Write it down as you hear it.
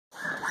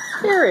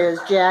Here is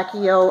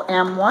jackeO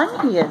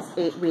M1. He is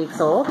 8 weeks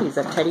old. He's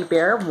a teddy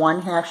bear,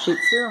 1/2 Shih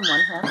Tzu and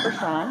 1/2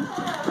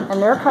 bichon.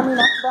 And they're coming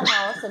up to the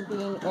house and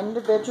being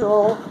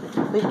individually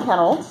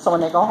kenneled. So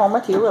when they go home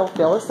with you, it'll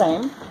feel the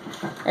same.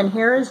 And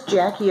here is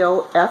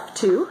jackeO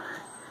F2.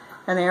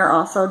 And they are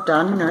also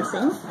done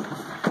nursing.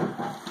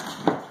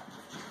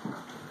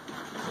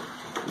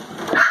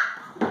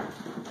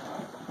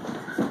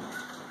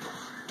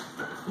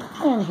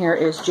 And here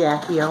is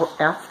jackeO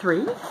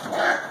F3.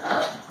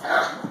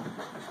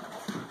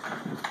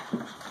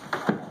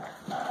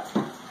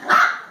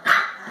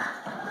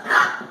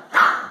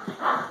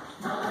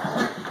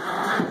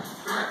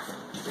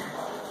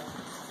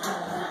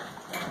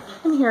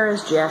 And here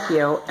is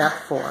jackeO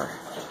F4.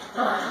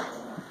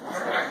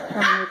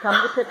 And when you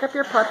come to pick up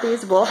your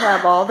puppies, we'll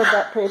have all the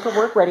vet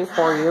paperwork ready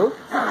for you.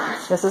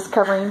 This is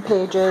covering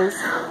pages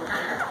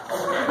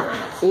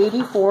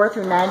 84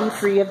 through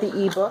 93 of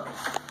the ebook.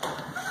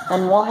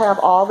 And we'll have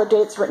all the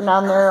dates written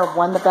on there of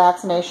when the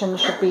vaccination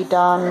should be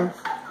done,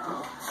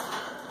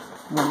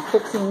 when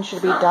fixing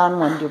should be done,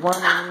 when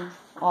deworming,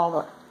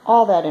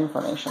 all that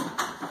information.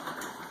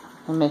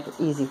 And make it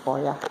easy for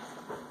you.